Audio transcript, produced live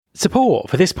Support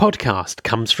for this podcast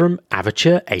comes from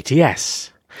Avature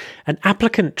ATS, an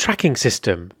applicant tracking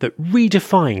system that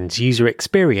redefines user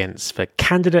experience for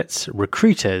candidates,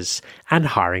 recruiters, and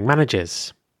hiring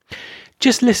managers.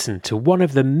 Just listen to one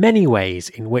of the many ways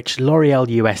in which L'Oréal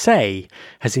USA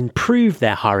has improved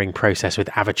their hiring process with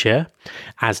Avature,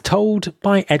 as told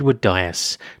by Edward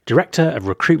Dias, Director of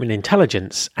Recruitment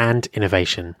Intelligence and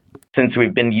Innovation. Since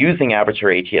we've been using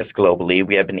Avature ATS globally,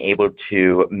 we have been able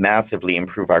to massively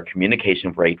improve our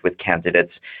communication rate with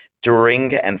candidates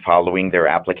during and following their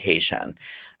application.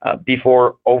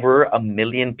 Before, over 1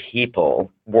 million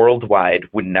people worldwide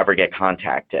would never get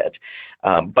contacted.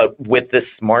 But with this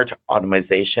smart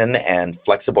automation and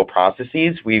flexible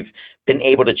processes, we've been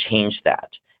able to change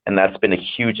that. And that's been a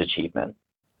huge achievement.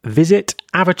 Visit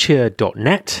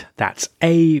avature.net, that's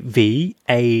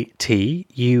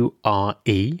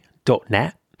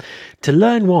AVATURE.net, to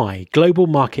learn why global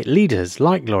market leaders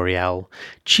like L'Oréal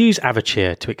choose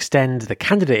Avature to extend the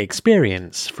candidate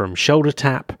experience from shoulder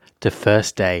tap to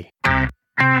first day.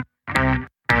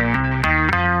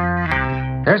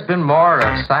 There's been more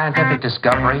of scientific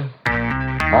discovery,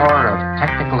 more of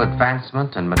technical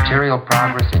advancement and material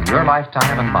progress in your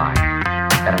lifetime and mine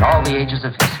than in all the ages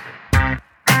of history.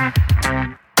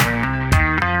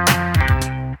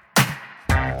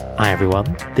 Hi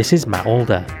everyone, this is Matt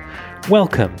Alder.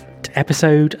 Welcome to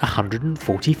episode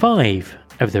 145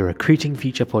 of the Recruiting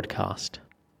Future podcast.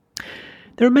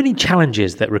 There are many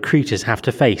challenges that recruiters have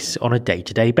to face on a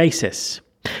day-to-day basis.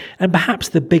 And perhaps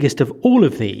the biggest of all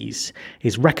of these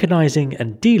is recognizing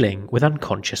and dealing with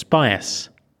unconscious bias.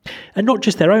 And not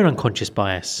just their own unconscious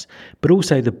bias, but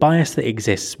also the bias that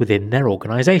exists within their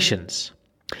organizations.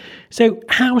 So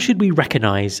how should we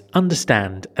recognize,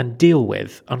 understand, and deal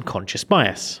with unconscious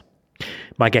bias?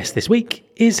 My guest this week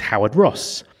is Howard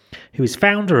Ross, who is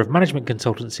founder of management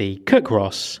consultancy Cook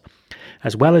Ross,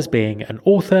 as well as being an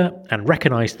author and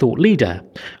recognized thought leader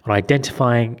on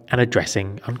identifying and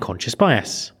addressing unconscious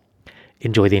bias.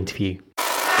 Enjoy the interview.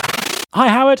 Hi,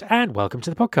 Howard, and welcome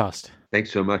to the podcast.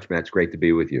 Thanks so much, Matt. It's great to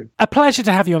be with you. A pleasure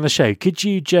to have you on the show. Could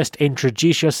you just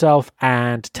introduce yourself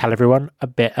and tell everyone a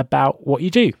bit about what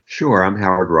you do? Sure. I'm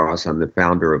Howard Ross. I'm the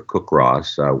founder of Cook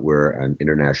Ross. We're an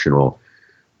international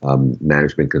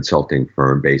management consulting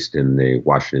firm based in the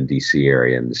Washington, D.C.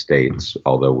 area in the States,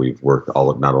 although we've worked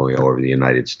not only all over the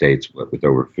United States, but with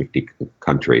over 50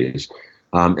 countries.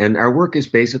 And our work is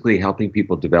basically helping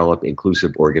people develop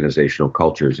inclusive organizational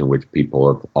cultures in which people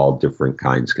of all different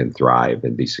kinds can thrive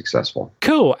and be successful.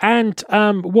 Cool. And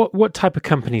what type of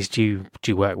companies do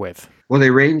you work with? Well, they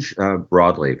range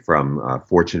broadly from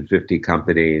Fortune 50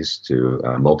 companies to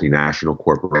multinational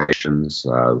corporations,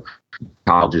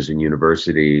 colleges and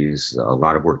universities, a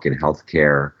lot of work in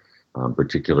healthcare,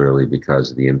 particularly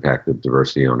because of the impact of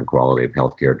diversity on the quality of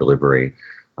healthcare delivery.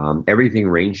 Everything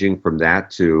ranging from that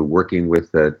to working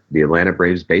with the Atlanta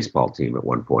Braves baseball team at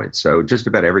one point. So just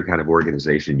about every kind of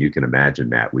organization you can imagine,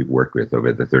 Matt, we've worked with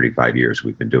over the 35 years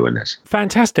we've been doing this.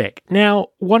 Fantastic. Now,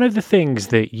 one of the things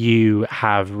that you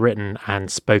have written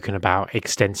and spoken about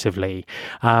extensively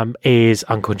is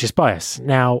unconscious bias.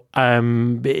 Now,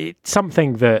 it's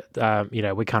something that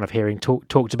we're kind of hearing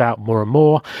talked about more and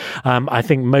more. I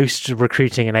think most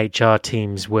recruiting and HR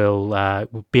teams will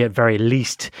be at very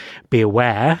least be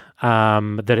aware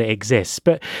that it exists.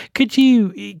 But could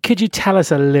you tell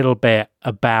us a little bit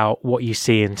about what you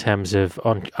see in terms of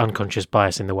unconscious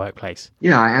bias in the workplace?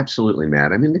 Yeah, absolutely,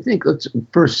 Matt. I mean, I think let's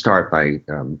first start by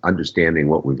understanding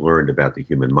what we've learned about the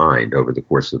human mind over the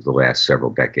course of the last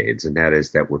several decades, and that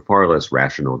is that we're far less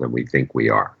rational than we think we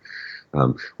are.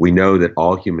 We know that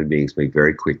all human beings make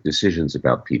very quick decisions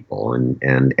about people,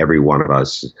 and every one of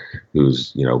us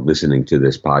who's listening to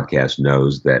this podcast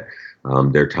knows that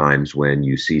there are times when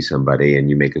you see somebody and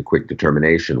you make a quick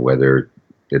determination whether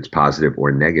it's positive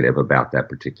or negative about that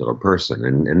particular person.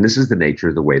 And this is the nature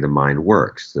of the way the mind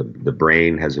works. The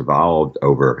brain has evolved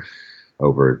over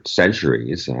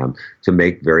centuries to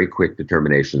make very quick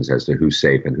determinations as to who's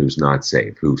safe and who's not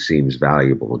safe, who seems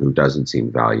valuable and who doesn't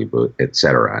seem valuable, et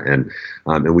cetera. And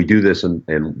we do this in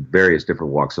various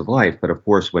different walks of life. But of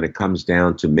course, when it comes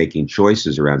down to making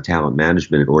choices around talent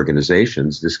management in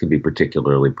organizations, this can be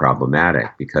particularly problematic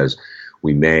because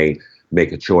we may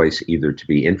make a choice either to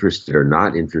be interested or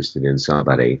not interested in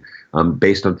somebody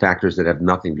based on factors that have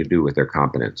nothing to do with their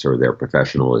competence or their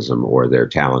professionalism or their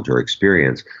talent or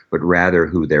experience, but rather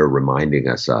who they're reminding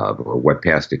us of or what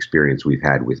past experience we've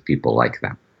had with people like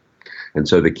them. And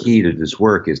so the key to this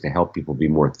work is to help people be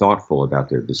more thoughtful about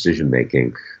their decision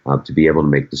making, to be able to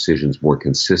make decisions more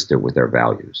consistent with their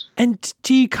values. And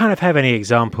do you kind of have any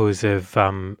examples of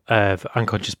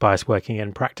unconscious bias working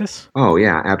in practice? Oh,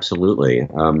 yeah, absolutely.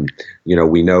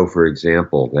 We know, for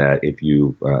example, that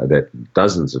that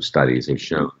dozens of studies have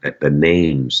shown that the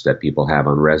names that people have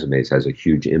on resumes has a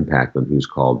huge impact on who's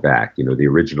called back. The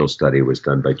original study was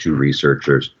done by two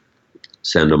researchers,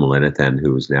 Sendhil Mullainathan,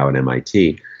 who is now at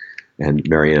MIT, and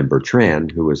Marianne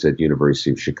Bertrand, who was at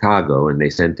University of Chicago, and they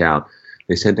sent out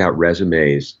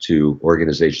resumes to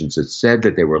organizations that said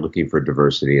that they were looking for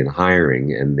diversity in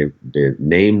hiring, and the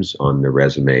names on the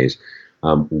resumes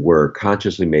were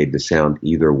consciously made to sound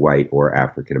either white or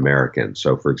African American.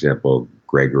 So, for example,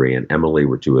 Gregory and Emily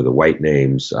were two of the white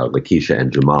names. Lakeisha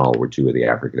and Jamal were two of the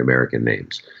African American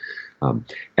names.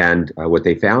 And what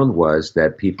they found was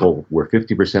that people were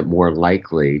 50% more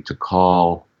likely to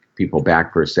call people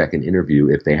back for a second interview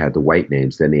if they had the white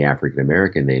names than the African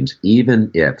American names,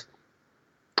 even if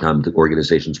the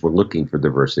organizations were looking for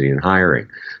diversity in hiring.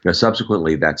 Now,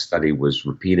 subsequently, that study was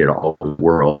repeated all over the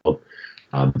world,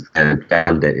 and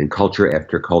found that in culture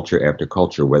after culture after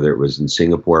culture, whether it was in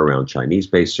Singapore around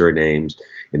Chinese-based surnames,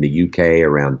 in the UK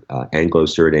around Anglo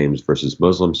surnames versus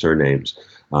Muslim surnames,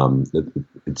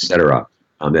 et cetera,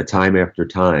 that time after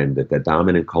time, that the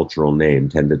dominant cultural name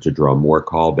tended to draw more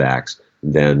callbacks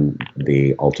than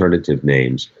the alternative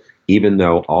names, even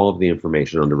though all of the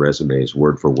information on the resumes,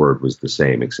 word for word, was the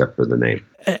same except for the name.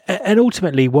 And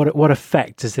ultimately, what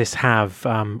effect does this have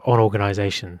on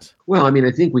organizations? Well,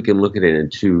 I think we can look at it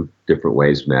in two different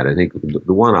ways, Matt. I think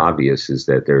the one obvious is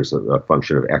that there's a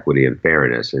function of equity and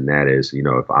fairness, and that is,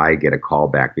 if I get a call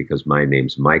back because my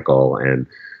name's Michael and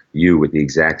you with the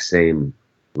exact same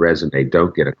resume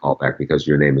don't get a call back because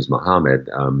your name is Muhammad,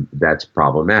 that's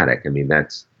problematic.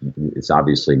 It's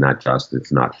obviously not just,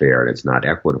 it's not fair, and it's not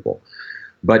equitable.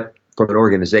 But from an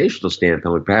organizational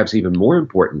standpoint, perhaps even more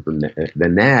important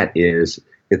than that is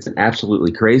it's an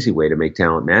absolutely crazy way to make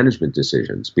talent management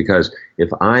decisions. Because if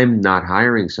I'm not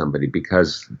hiring somebody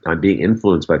because I'm being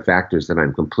influenced by factors that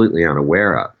I'm completely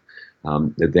unaware of,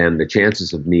 then the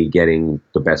chances of me getting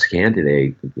the best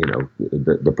candidate,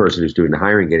 the person who's doing the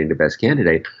hiring getting the best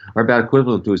candidate, are about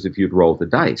equivalent to as if you'd roll the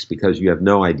dice, because you have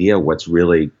no idea what's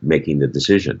really making the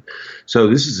decision. So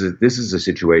this is a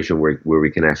situation where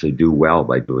we can actually do well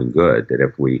by doing good. That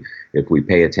if we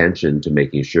pay attention to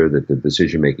making sure that the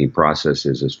decision-making process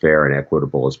is as fair and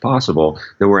equitable as possible,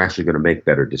 then we're actually going to make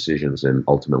better decisions and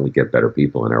ultimately get better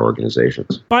people in our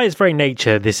organizations. By its very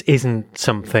nature, this isn't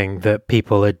something that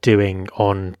people are doing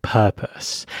on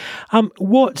purpose.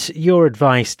 What's your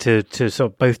advice to sort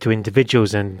of both to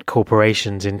individuals and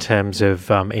corporations in terms of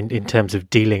in terms of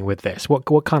dealing with this? What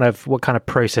kind of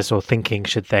process or thinking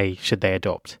should they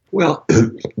adopt? Well,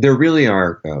 there really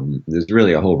are. There's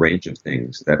really a whole range of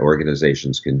things that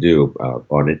organizations can do.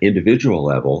 On an individual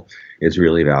level, it's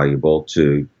really valuable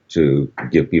to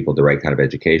give people the right kind of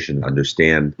education to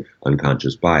understand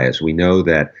unconscious bias. We know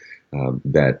that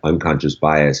unconscious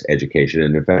bias education,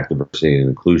 and in fact diversity and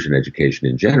inclusion education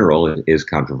in general, is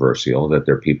controversial, that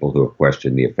there are people who have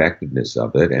questioned the effectiveness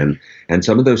of it. And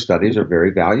some of those studies are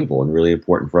very valuable and really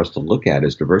important for us to look at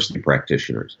as diversity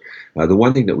practitioners. The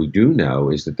one thing that we do know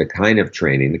is that the kind of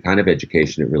training, the kind of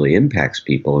education that really impacts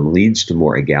people and leads to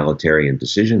more egalitarian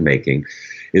decision making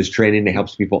is training that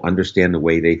helps people understand the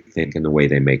way they think and the way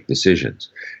they make decisions.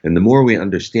 And the more we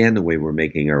understand the way we're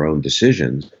making our own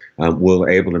decisions, we're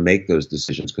able to make those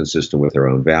decisions consistent with our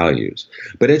own values.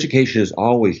 But education is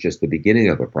always just the beginning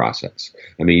of a process.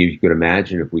 You could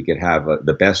imagine if we could have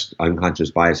the best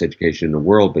unconscious bias education in the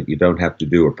world, but you don't have to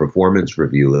do a performance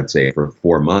review, let's say, for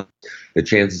 4 months, the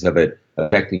chances of it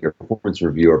affecting your performance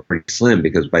review are pretty slim,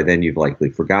 because by then you've likely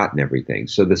forgotten everything.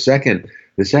 So the second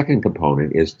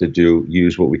component is to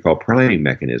use what we call priming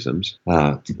mechanisms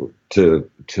to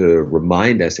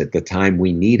remind us at the time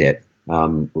we need it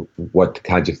what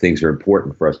kinds of things are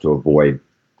important for us to avoid,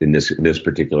 in this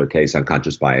particular case,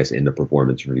 unconscious bias in the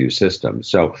performance review system.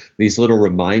 So these little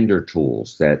reminder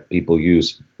tools that people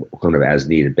use kind of as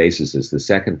needed basis is the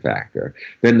second factor.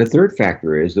 Then the third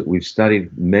factor is that we've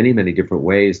studied many, many different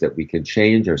ways that we can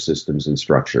change our systems and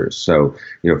structures. So,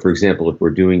 for example, if we're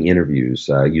doing interviews,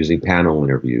 using panel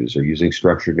interviews or using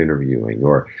structured interviewing,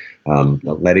 or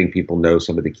letting people know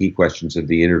some of the key questions of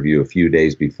the interview a few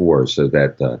days before, so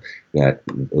that that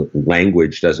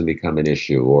language doesn't become an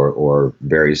issue, or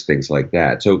various things like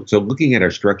that. So looking at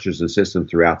our structures and systems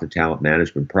throughout the talent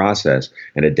management process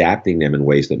and adapting them in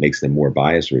ways that makes them more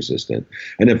bias resistant.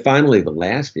 And then finally, the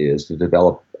last is to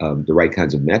develop the right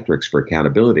kinds of metrics for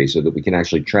accountability, so that we can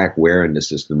actually track where in the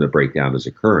system the breakdown is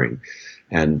occurring.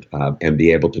 and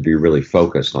be able to be really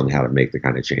focused on how to make the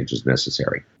kind of changes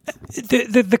necessary.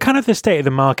 The kind of the state of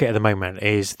the market at the moment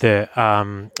is that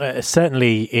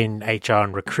certainly in HR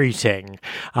and recruiting,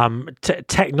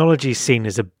 technology is seen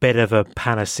as a bit of a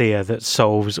panacea that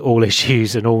solves all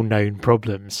issues and all known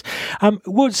problems.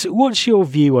 What's your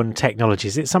view on technology?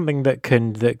 Is it something that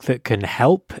can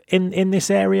help in this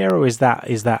area, or is that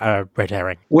a red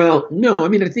herring? Well, no. I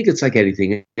mean, I think it's like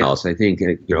anything else. I think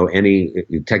any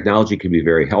technology can be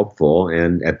very helpful,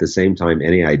 and at the same time,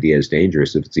 any idea is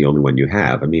dangerous if it's the only one you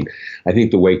have. I mean, I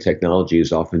think the way technology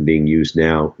is often being used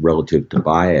now relative to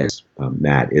bias,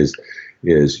 Matt, is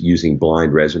using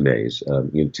blind resumes,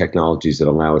 technologies that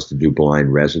allow us to do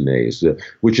blind resumes,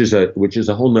 which is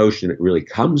a whole notion that really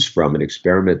comes from an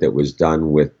experiment that was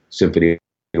done with symphony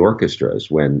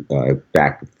orchestras when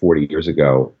back 40 years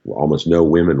ago, almost no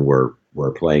women were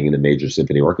playing in the major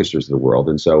symphony orchestras of the world.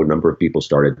 And so a number of people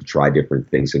started to try different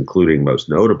things, including most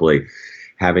notably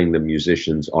having the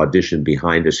musicians audition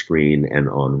behind a screen and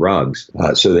on rugs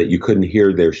so that you couldn't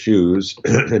hear their shoes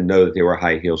and know that they were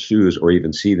high heel shoes or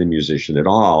even see the musician at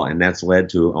all. And that's led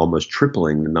to almost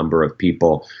tripling the number of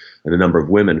people and the number of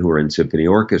women who are in symphony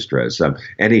orchestras.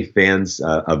 Any fans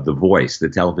of The Voice, the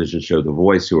television show The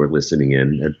Voice, who are listening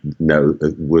in,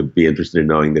 would be interested in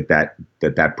knowing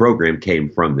that program came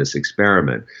from this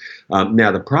experiment.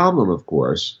 Now, the problem, of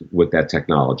course, with that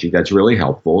technology, that's really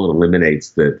helpful. It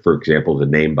eliminates for example, the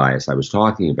name bias I was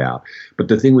talking about. But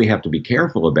the thing we have to be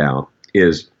careful about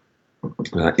is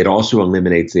it also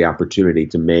eliminates the opportunity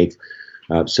to make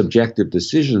subjective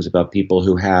decisions about people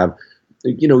who have,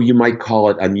 you might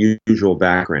call it unusual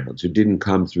backgrounds, who didn't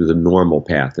come through the normal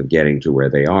path of getting to where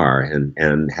they are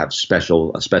and have a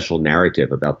special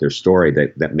narrative about their story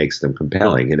that makes them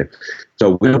compelling. And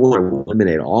so we don't want to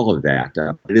eliminate all of that.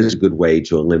 It is a good way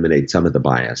to eliminate some of the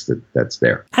bias that's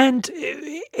there. And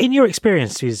in your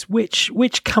experiences,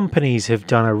 which companies have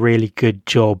done a really good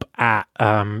job at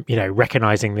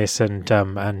recognizing this and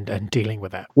dealing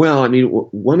with it? Well, I mean,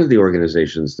 one of the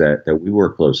organizations that we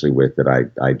work closely with that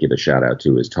I give a shout out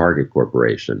to is Target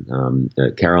Corporation.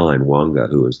 Caroline Wanga,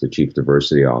 who is the Chief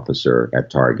Diversity Officer at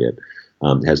Target,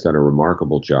 has done a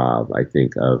remarkable job, I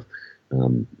think, of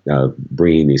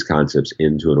bringing these concepts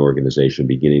into an organization,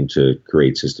 beginning to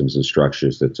create systems and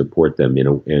structures that support them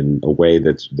in a way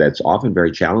that's often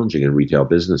very challenging in retail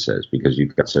businesses because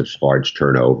you've got such large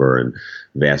turnover and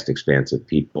vast expanse of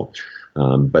people.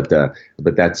 But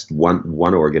that's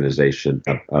one organization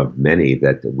of many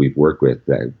that we've worked with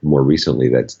that more recently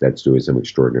that's doing some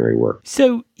extraordinary work.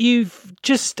 So you've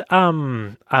just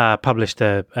published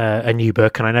a new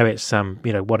book, and I know it's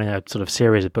one in a sort of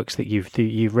series of books that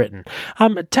you've written.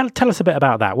 Tell us a bit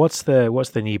about that. What's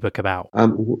the new book about?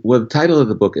 Well, the title of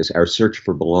the book is Our Search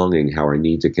for Belonging: How Our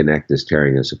Need to Connect is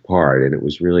Tearing Us Apart, and it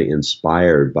was really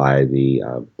inspired by the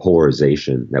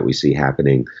polarization that we see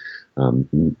happening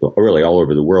really all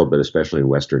over the world, but especially in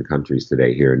Western countries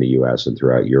today, here in the U.S. and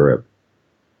throughout Europe.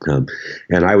 And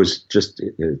I was just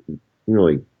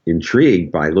really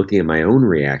intrigued by looking at my own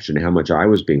reaction, how much I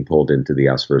was being pulled into the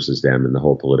us versus them and the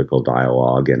whole political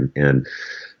dialogue, and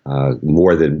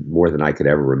more than I could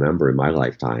ever remember in my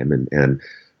lifetime.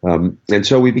 And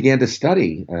so we began to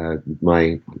study.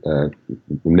 My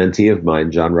mentee of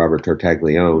mine, John Robert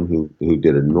Tartaglione, who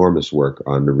did enormous work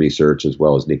on the research, as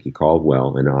well as Nikki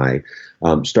Caldwell and I,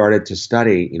 started to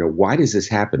study, why does this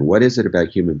happen? What is it about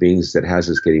human beings that has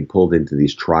us getting pulled into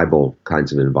these tribal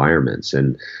kinds of environments,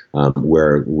 and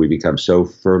where we become so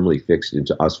firmly fixed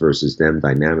into us versus them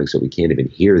dynamics that we can't even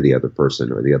hear the other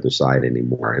person or the other side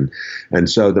anymore. And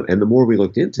so the more we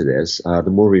looked into this, the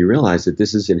more we realized that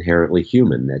this is inherently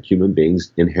human, that human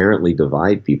beings inherently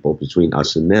divide people between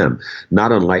us and them,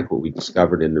 not unlike what we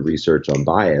discovered in the research on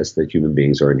bias, that human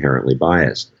beings are inherently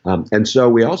biased. And so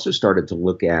we also started to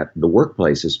look at the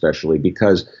workplace, especially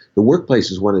because the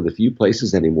workplace is one of the few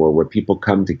places anymore where people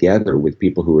come together with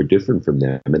people who are different from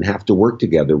them and have to work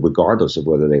together regardless of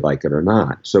whether they like it or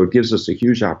not. So it gives us a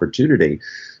huge opportunity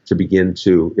to begin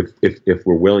to, if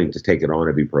we're willing to take it on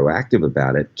and be proactive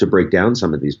about it, to break down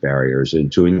some of these barriers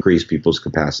and to increase people's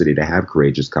capacity to have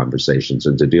courageous conversations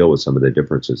and to deal with some of the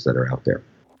differences that are out there.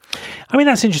 I mean,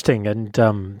 that's interesting. And,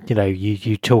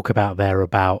 you talk about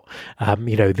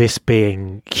this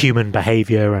being human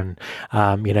behavior and,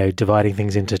 dividing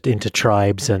things into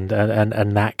tribes and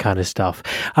that kind of stuff.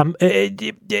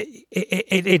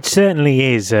 It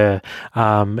certainly is a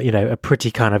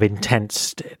pretty kind of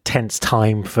intense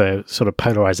time for sort of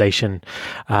polarization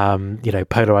at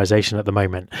the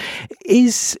moment.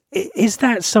 Is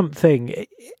that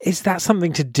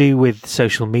something to do with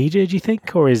social media, do you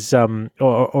think? Or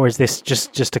is this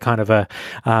just a kind of a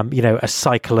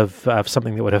cycle of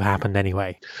something that would have happened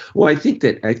anyway? Well, I think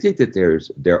that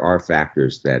there are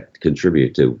factors that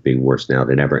contribute to being worse now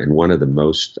than ever, and one of the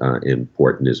most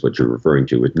important is what you're referring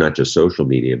to, with not just social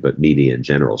media, but media in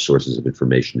general, sources of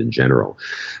information in general.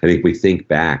 I think we think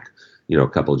back, a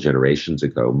couple of generations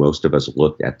ago, most of us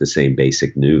looked at the same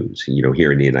basic news.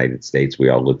 Here in the United States, we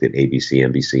all looked at ABC,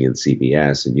 NBC, and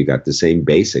CBS, and you got the same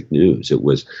basic news. It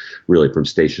was really from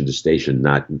station to station,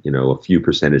 not, a few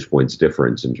percentage points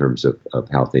difference in terms of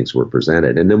how things were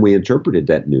presented. And then we interpreted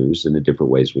that news in the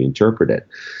different ways we interpret it.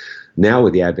 Now,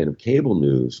 with the advent of cable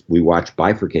news, we watch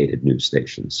bifurcated news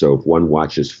stations. So if one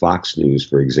watches Fox News,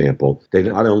 for example, they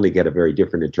not only get a very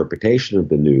different interpretation of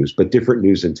the news, but different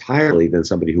news entirely than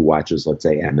somebody who watches, let's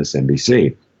say,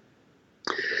 MSNBC.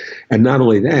 And not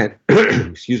only that,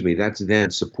 that's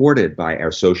then supported by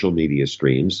our social media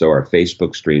streams, so our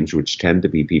Facebook streams, which tend to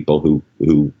be people who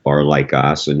are like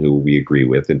us and who we agree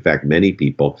with. In fact, many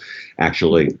people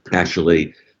actually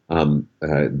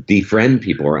defriend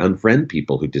people or unfriend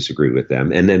people who disagree with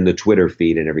them, and then the Twitter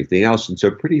feed and everything else. And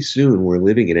so pretty soon we're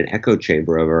living in an echo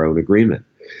chamber of our own agreement.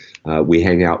 We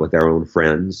hang out with our own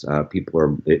friends. People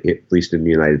are, at least in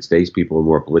the United States, people are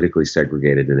more politically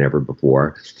segregated than ever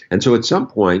before. And so at some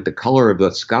point, the color of the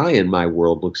sky in my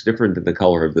world looks different than the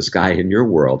color of the sky in your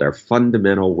world. Our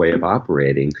fundamental way of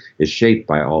operating is shaped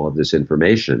by all of this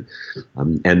information.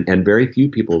 And very few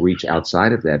people reach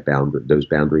outside of those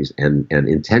boundaries and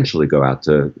intentionally go out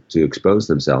to expose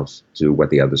themselves to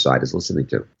what the other side is listening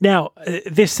to. Now,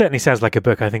 this certainly sounds like a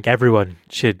book I think everyone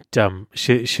should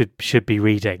be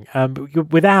reading.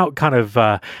 Without kind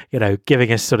of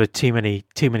giving us sort of too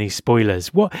many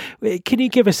spoilers, what can you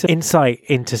give us insight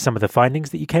into some of the findings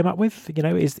that you came up with?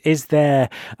 Is there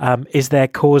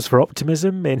cause for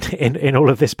optimism in all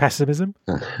of this pessimism?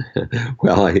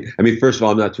 Well, I mean, first of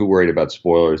all, I'm not too worried about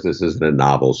spoilers. This isn't a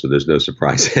novel, so there's no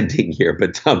surprise ending here.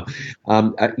 But I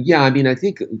mean, I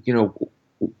think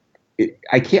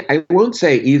I won't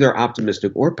say either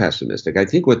optimistic or pessimistic. I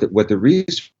think what the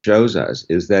research shows us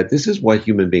is that this is what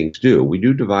human beings do. We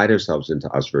do divide ourselves into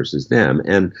us versus them,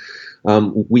 and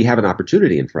we have an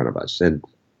opportunity in front of us. And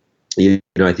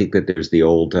I think that there's the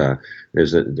old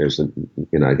there's I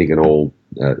think an old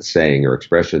saying or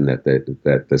expression that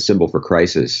the symbol for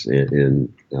crisis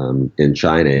in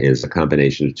China is a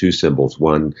combination of two symbols,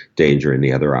 one danger and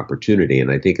the other opportunity.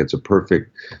 And I think it's a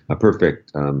perfect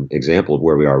example of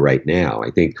where we are right now. I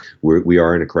think we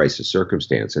are in a crisis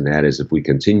circumstance, and that is if we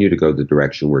continue to go the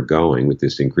direction we're going with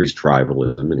this increased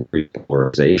tribalism and increased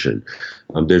polarization,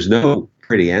 there's no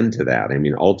pretty end to that. I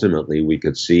mean, ultimately, we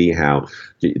could see how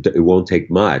it won't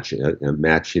take much, a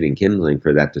match hitting kindling,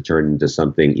 for that to turn into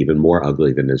something even more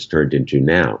ugly than it's turned into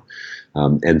now.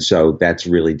 And so that's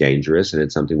really dangerous, and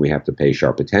it's something we have to pay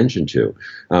sharp attention to.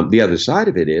 The other side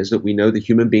of it is that we know that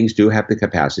human beings do have the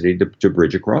capacity to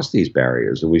bridge across these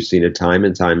barriers, and we've seen it time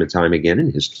and time and time again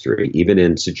in history, even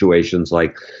in situations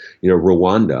like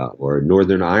Rwanda or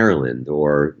Northern Ireland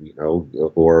or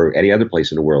any other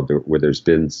place in the world where there's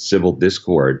been civil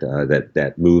discord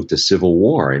that moved to civil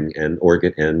war,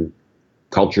 and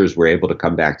cultures were able to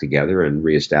come back together and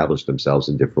reestablish themselves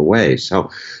in different ways. So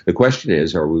the question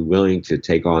is, are we willing to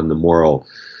take on the moral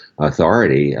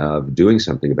authority of doing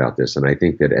something about this? And I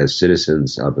think that as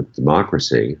citizens of a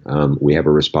democracy, we have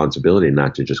a responsibility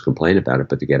not to just complain about it,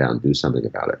 but to get out and do something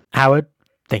about it. Howard,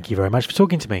 thank you very much for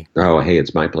talking to me. Oh, hey,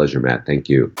 it's my pleasure, Matt. Thank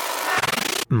you.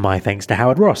 My thanks to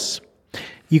Howard Ross.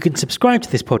 You can subscribe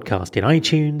to this podcast in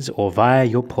iTunes or via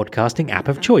your podcasting app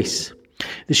of choice.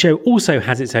 The show also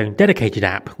has its own dedicated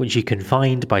app, which you can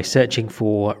find by searching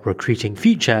for Recruiting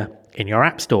Future in your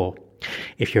app store.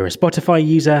 If you're a Spotify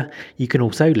user, you can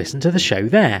also listen to the show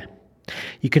there.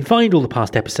 You can find all the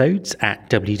past episodes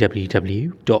at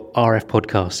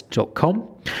www.rfpodcast.com.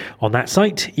 On that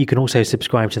site, you can also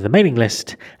subscribe to the mailing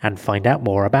list and find out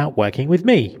more about working with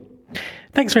me.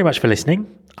 Thanks very much for listening.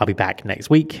 I'll be back next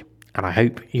week, and I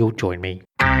hope you'll join me.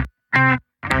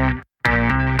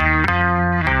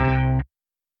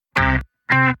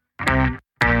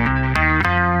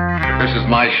 This is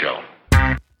my show.